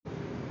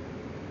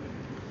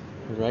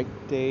Right,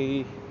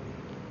 day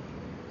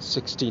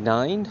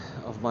 69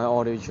 of my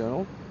audio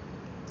journal.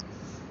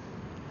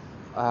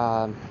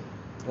 Um,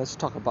 let's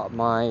talk about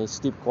my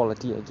sleep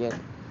quality again.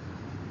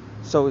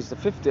 So it's the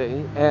fifth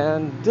day,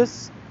 and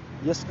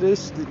yesterday's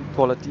sleep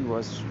quality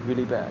was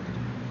really bad.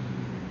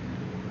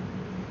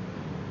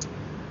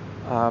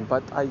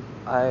 But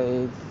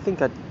I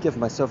think I'd give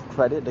myself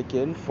credit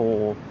again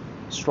for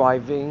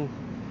striving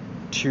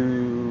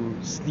to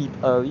sleep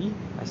early.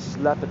 I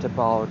slept at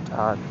about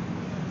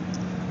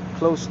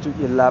close to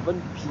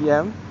 11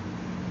 p.m.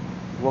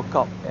 Woke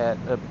up at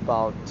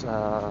about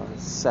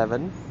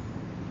 7,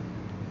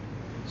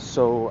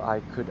 so I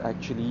could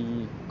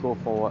actually go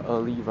for an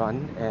early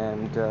run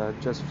and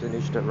just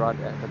finish the run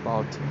at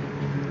about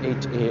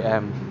 8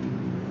 a.m.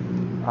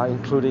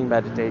 Including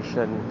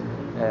meditation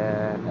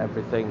and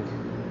everything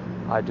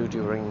I do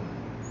during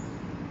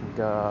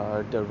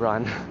the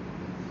run.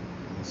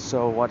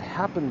 So what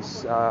happened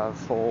for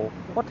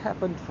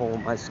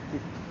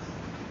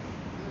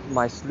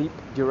my sleep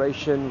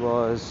duration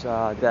was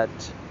that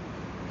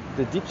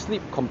the deep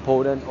sleep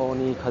component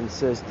only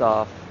consists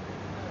of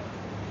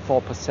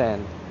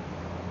 4%.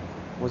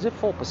 Was it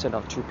 4%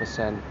 or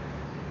 2%?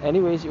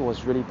 Anyways, it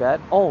was really bad.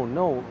 Oh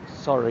no,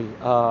 sorry.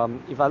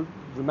 If I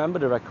remember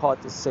the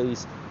record, it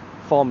says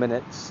 4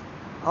 minutes.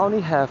 I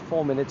only have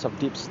 4 minutes of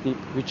deep sleep,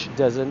 which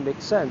doesn't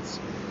make sense.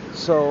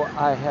 So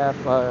I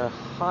have a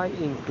high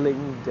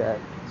inkling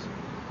that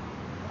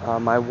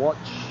my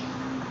watch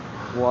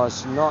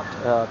was not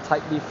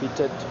tightly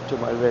fitted to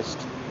my wrist,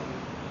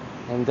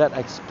 and that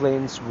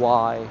explains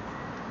why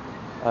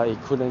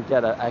it couldn't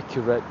get an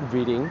accurate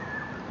reading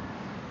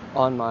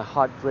on my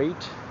heart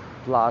rate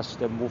plus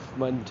the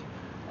movement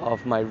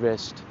of my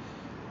wrist,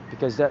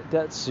 because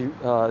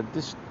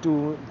these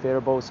two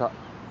variables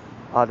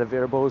are the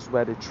variables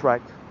where they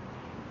track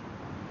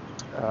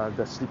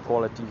the sleep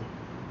quality.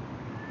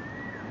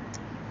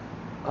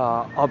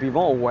 I'll be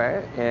more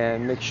aware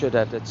and make sure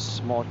that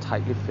it's more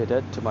tightly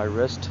fitted to my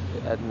wrist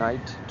at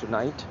night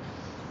tonight,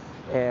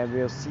 and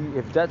we'll see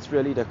if that's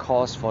really the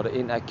cause for the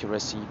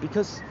inaccuracy,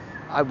 because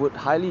I would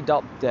highly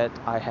doubt that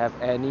I have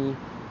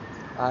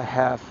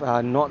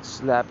not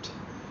slept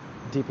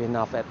deep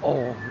enough at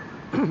all.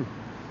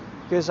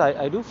 Because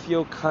I do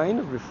feel kind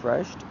of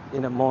refreshed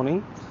in the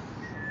morning.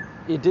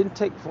 It didn't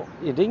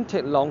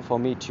take long for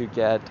me to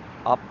get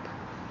up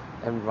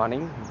and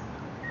running.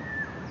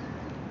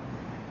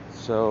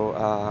 So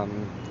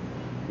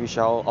we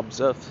shall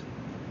observe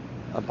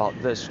about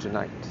this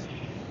tonight.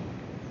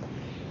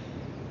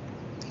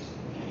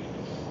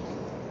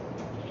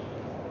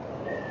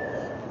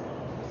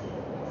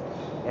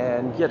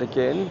 And yet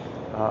again,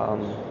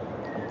 I'm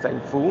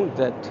thankful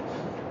that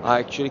I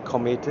actually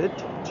committed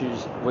to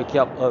waking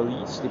up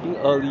early, sleeping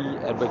early,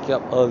 and waking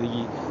up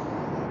early.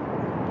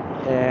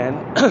 And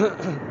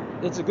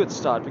it's a good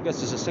start because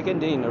it's the second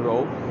day in a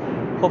row.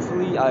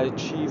 Hopefully I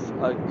achieve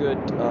a good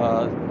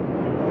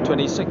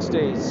 26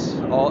 days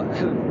or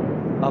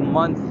a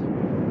month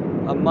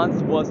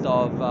worth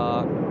of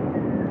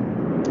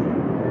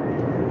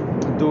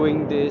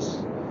doing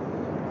this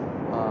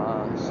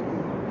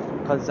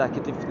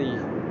consecutively.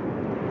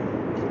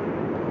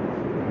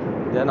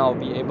 Then I'll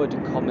be able to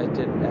commit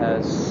it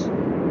as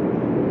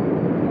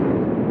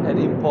an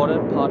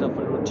important part of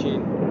a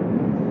routine.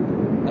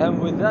 And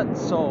with that,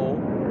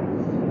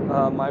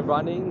 my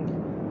running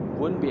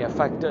wouldn't be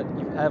affected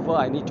if ever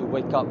I need to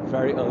wake up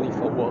very early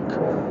for work.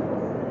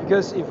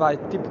 Because if I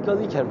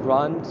typically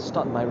can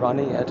start my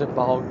running at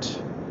about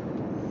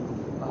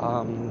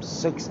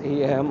 6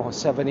 a.m. or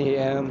 7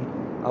 a.m.,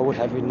 I would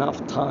have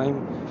enough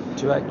time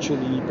to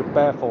actually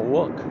prepare for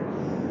work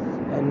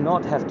and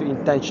not have to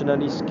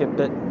intentionally skip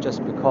it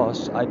just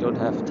because I don't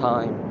have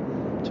time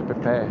to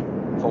prepare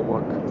for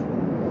work.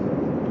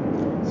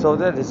 So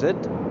that is it.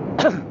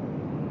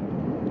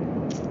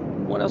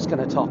 What else can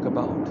I talk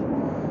about?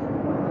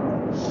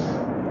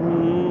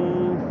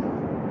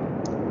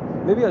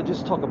 Maybe I'll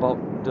just talk about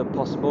the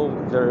possible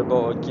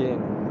variable again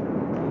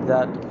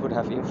that could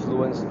have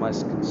influenced my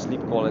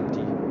sleep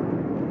quality.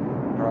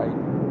 Right?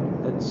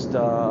 It's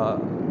the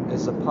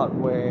part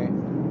where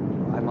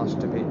I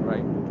masturbate,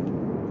 right?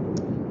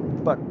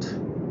 But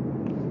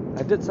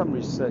I did some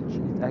research.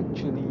 It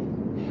actually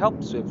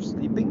helps with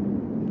sleeping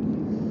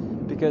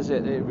because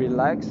it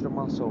relaxes the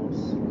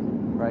muscles,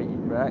 right?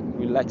 It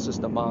relaxes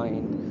the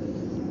mind,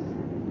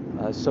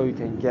 so you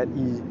can get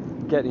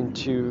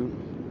into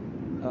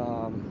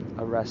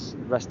a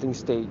resting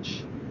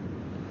stage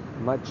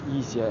much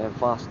easier and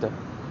faster.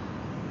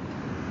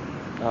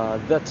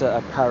 That's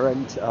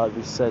apparent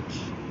research.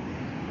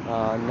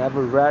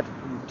 Never read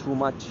too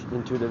much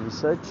into the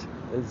research.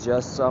 It's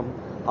just some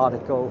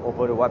article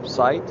over the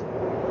website.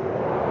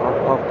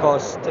 Of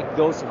course, take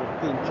those with a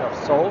pinch of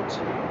salt.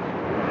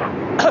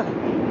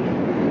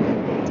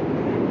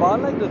 But I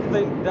like to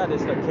think that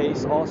is the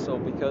case also,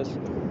 because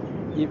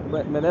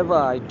whenever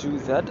I do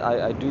that,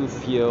 I do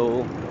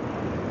feel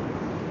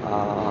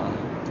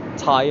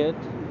tired.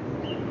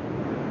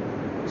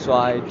 So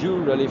I do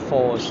really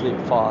fall asleep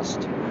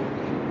fast.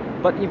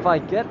 But if I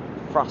get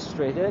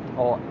frustrated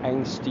or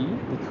angsty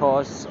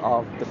because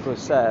of the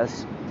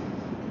process,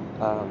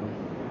 um,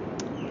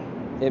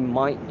 it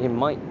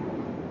might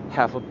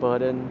have a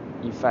burden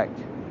effect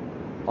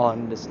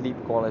on the sleep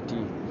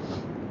quality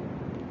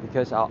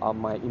because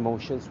my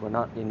emotions were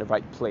not in the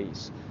right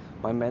place.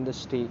 My mental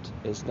state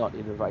is not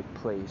in the right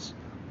place.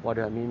 What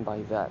do I mean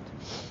by that?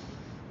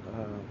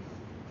 Um,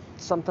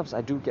 Sometimes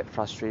I do get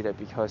frustrated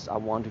because I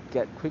want to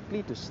get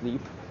quickly to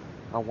sleep.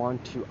 I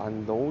want to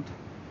unload.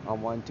 I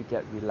want to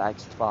get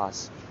relaxed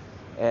fast.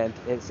 And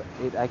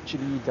it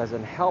actually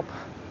doesn't help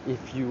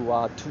if you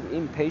are too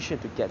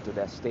impatient to get to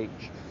that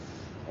stage.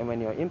 And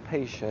when you're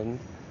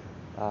impatient,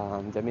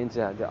 that means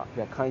there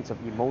are kinds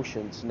of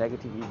emotions,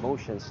 negative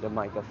emotions that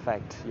might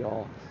affect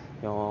your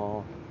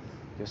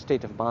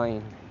state of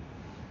mind,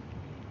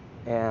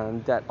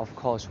 and that of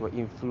course will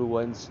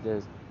influence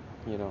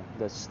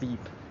the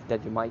sleep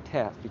that you might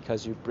have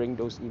because you bring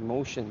those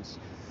emotions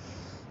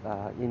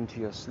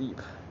into your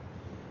sleep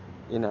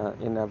in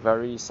a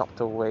very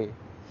subtle way.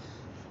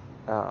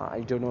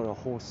 I don't know the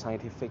whole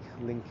scientific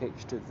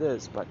linkage to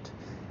this, but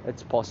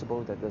it's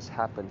possible that this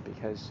happened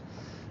because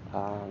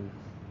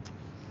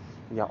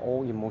we are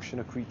all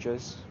emotional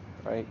creatures,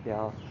 right?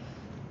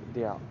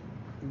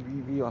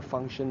 We are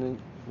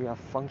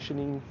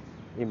functioning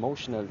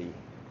emotionally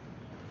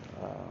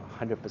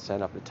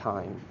 100% of the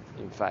time,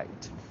 in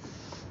fact.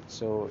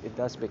 So it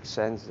does make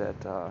sense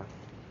that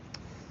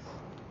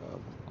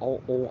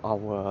all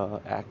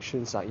our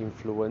actions are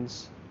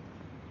influenced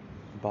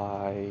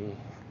by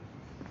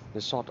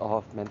the sort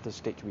of mental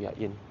state we are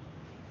in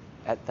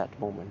at that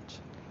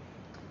moment.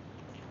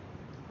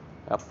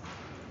 Yep.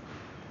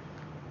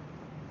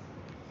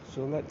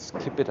 So let's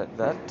keep it at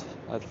that.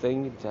 I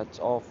think that's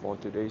all for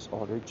today's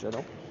audio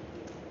journal.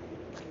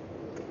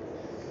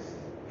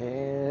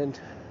 And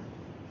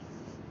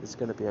it's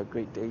going to be a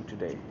great day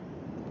today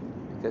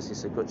because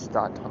it's a good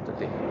start of the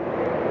day.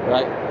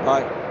 Right?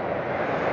 Bye.